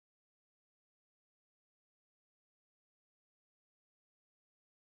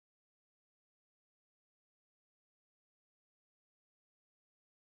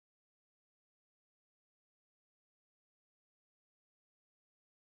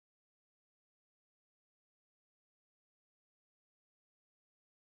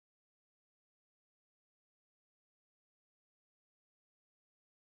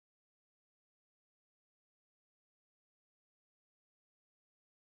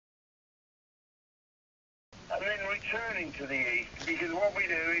and then returning to the east, because what we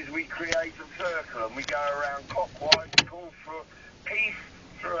do is we create a circle and we go around clockwise, call for peace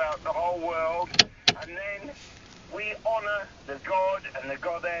throughout the whole world, and then we honour the god and the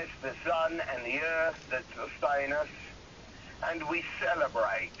goddess, the sun and the earth that sustain us, and we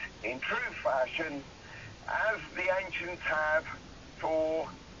celebrate in true fashion as the ancients have for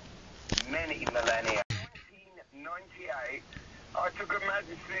many millennia. In 1998, I took Her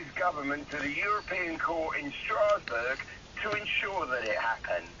Majesty's government to the European Court in Strasbourg to ensure that it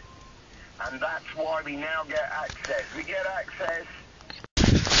happened. And that's why we now get access. We get access.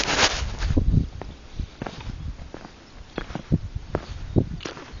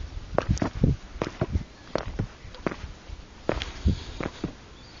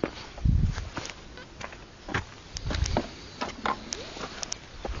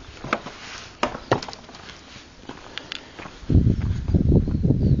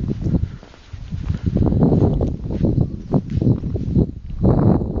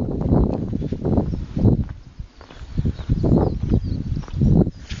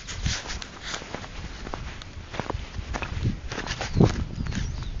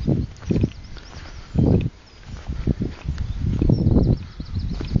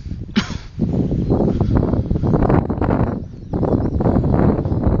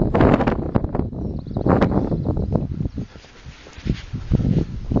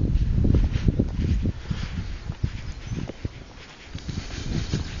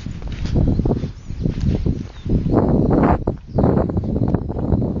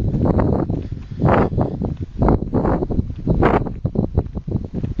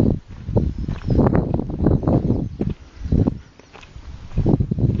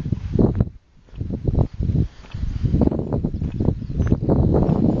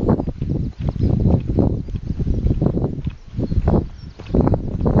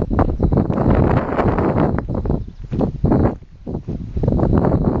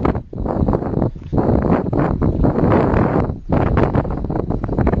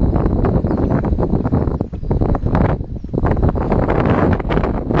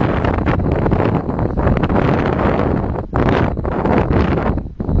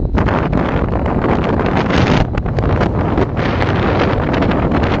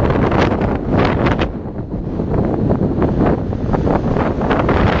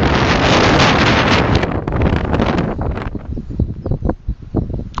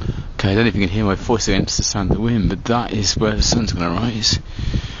 I don't know if you can hear my voice against the sound of the wind, but that is where the sun's going to rise,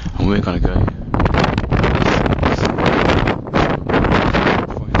 and we're going to go.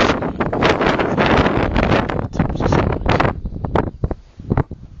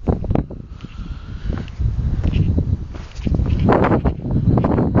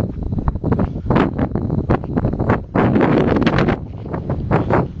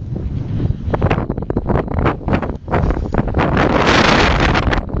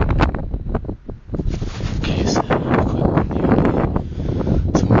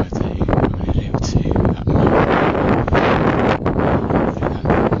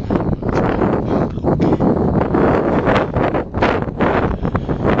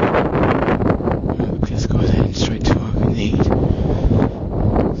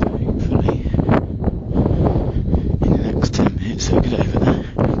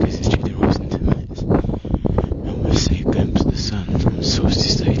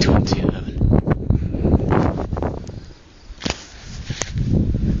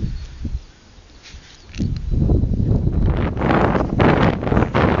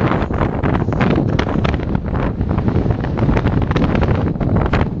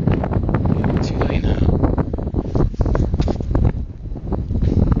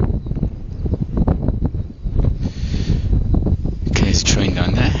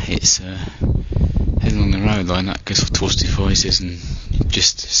 It's heading along the road line that goes towards Devizes and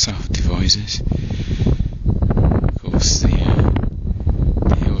just south of Devizes. Of course, the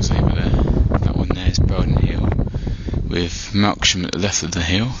hill's over there. That one there is Bowden Hill, with Melksham at the left of the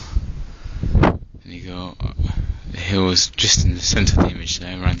hill. And you got the hills just in the centre of the image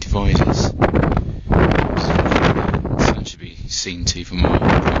there, around Devizes. The sun should be seen to from my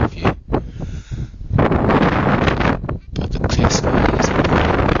point of view.